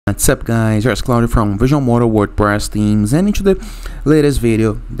What's up guys, here's Claudio from Visualmodo WordPress themes, and into the latest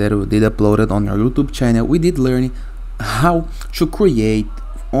video that we did uploaded on our YouTube channel, we did learn how to create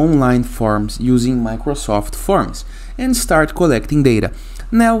online forms using Microsoft Forms and start collecting data.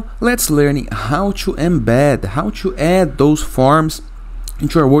 Now let's learn how to embed, how to add those forms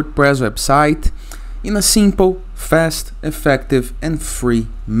into our WordPress website in a simple, fast, effective and free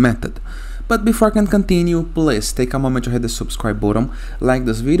method. But before I can continue, please take a moment to hit the subscribe button, like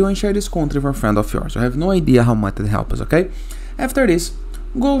this video and share this content with a friend of yours. I have no idea how much it helps us, okay? After this,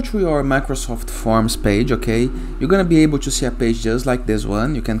 go to your Microsoft Forms page, okay? You're gonna be able to see a page just like this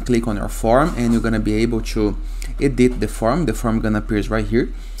one. You can click on your form and you're gonna be able to edit the form. The form gonna appear right here.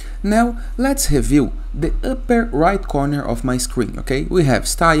 Now, let's review the upper right corner of my screen, okay? We have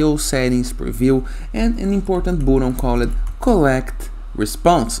Style, Settings, Preview, and an important button called Collect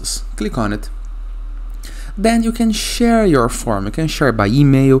Responses. Click on it. Then you can share your form. You can share by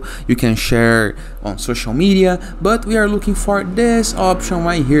email, you can share on social media, but we are looking for this option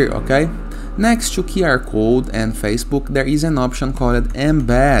right here, okay? Next to QR code and Facebook, there is an option called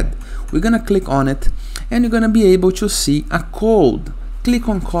Embed. We're gonna click on it and you're gonna be able to see a code. Click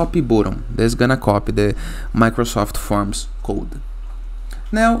on copy button. That's gonna copy the Microsoft Forms code.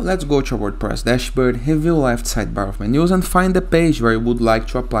 Now let's go to our WordPress dashboard, review left sidebar of menus and find the page where you would like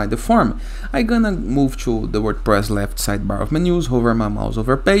to apply the form. I'm gonna move to the WordPress left sidebar of menus, hover my mouse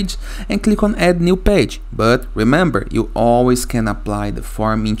over page and click on add new page. But remember, you always can apply the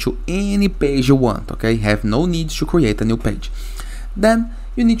form into any page you want, okay? Have no need to create a new page. Then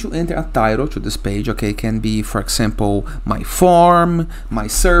you need to enter a title to this page, okay? It can be, for example, my form, my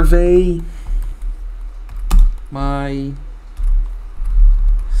survey,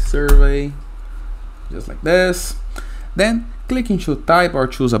 just like this. Then click into type or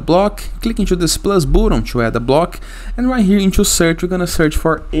choose a block, click into this plus button to add a block, and right here into search, we're gonna search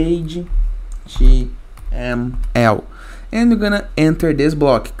for HTML, and you're gonna enter this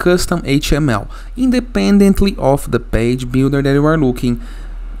block, custom HTML, independently of the page builder that you are looking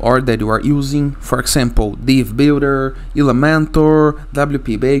or that you are using. For example, Div Builder, Elementor,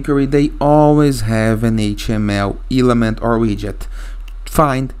 WP Bakery, they always have an HTML element or widget.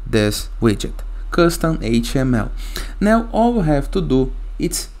 Find this widget, custom HTML. Now all you have to do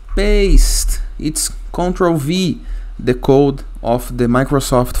is paste, it's Ctrl V, the code of the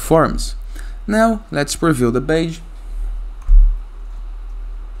Microsoft Forms. Now let's preview the page.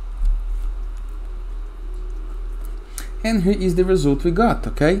 And here is the result we got,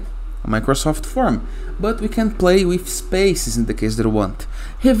 okay? A Microsoft form. But we can play with spaces in the case that we want.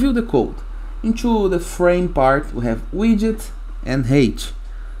 Review the code. Into the frame part we have widget and H.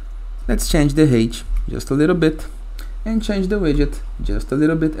 Let's change the H just a little bit and change the widget just a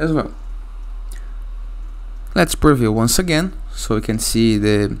little bit as well. Let's preview once again so we can see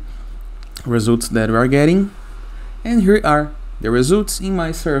the results that we are getting. And here are the results in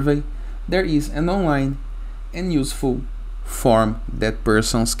my survey. There is an online and useful form that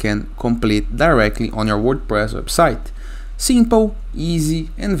persons can complete directly on your WordPress website. Simple,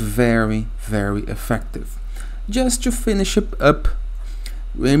 easy and very effective. Just to finish it up,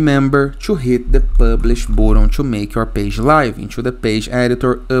 remember to hit the publish button to make your page live. Into the page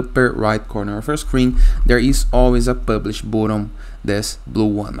editor, upper right corner of your screen, there is always a publish button, this blue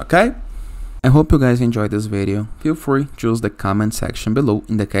one, okay? I hope you guys enjoyed this video. Feel free to use the comment section below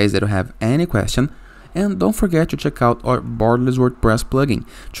in the case that you have any question. And don't forget to check out our borderless WordPress plugin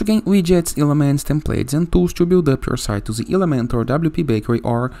to gain widgets, elements, templates, and tools to build up your site using Elementor, WP Bakery,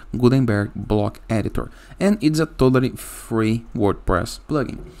 or Gutenberg block editor. And it's a totally free WordPress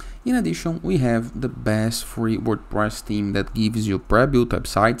plugin. In addition, we have the best free WordPress theme that gives you pre-built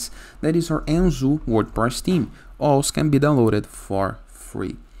websites. That is our Enzo WordPress theme. Also can be downloaded for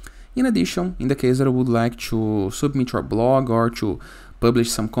free. In addition, in the case that you would like to submit your blog or to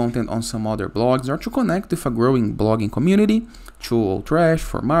publish some content on some other blogs or to connect with a growing blogging community, to trash,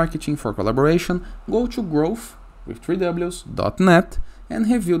 for marketing, for collaboration, go to growth with 3ws.net and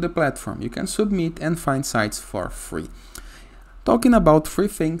review the platform. You can submit and find sites for free. Talking about free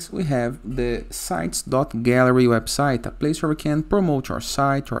things, we have the sites.gallery website, a place where we can promote your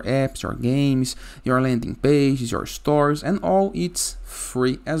site, your apps, your games, your landing pages, your stores, and all it's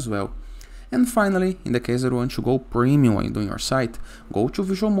free as well. And finally, in the case that you want to go premium when doing your site, go to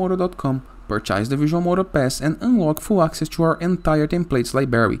visualmodo.com, purchase the Visualmodo Pass and unlock full access to our entire templates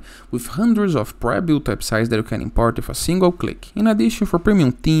library with hundreds of pre-built websites that you can import with a single click. In addition, for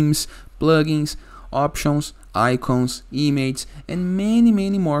premium themes, plugins, options, icons, images, and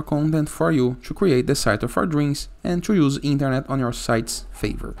many more content for you to create the site of our dreams and to use internet on your site's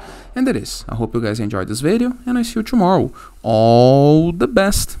favor. And that is, I hope you guys enjoyed this video and I see you tomorrow. All the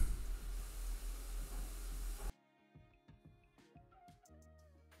best!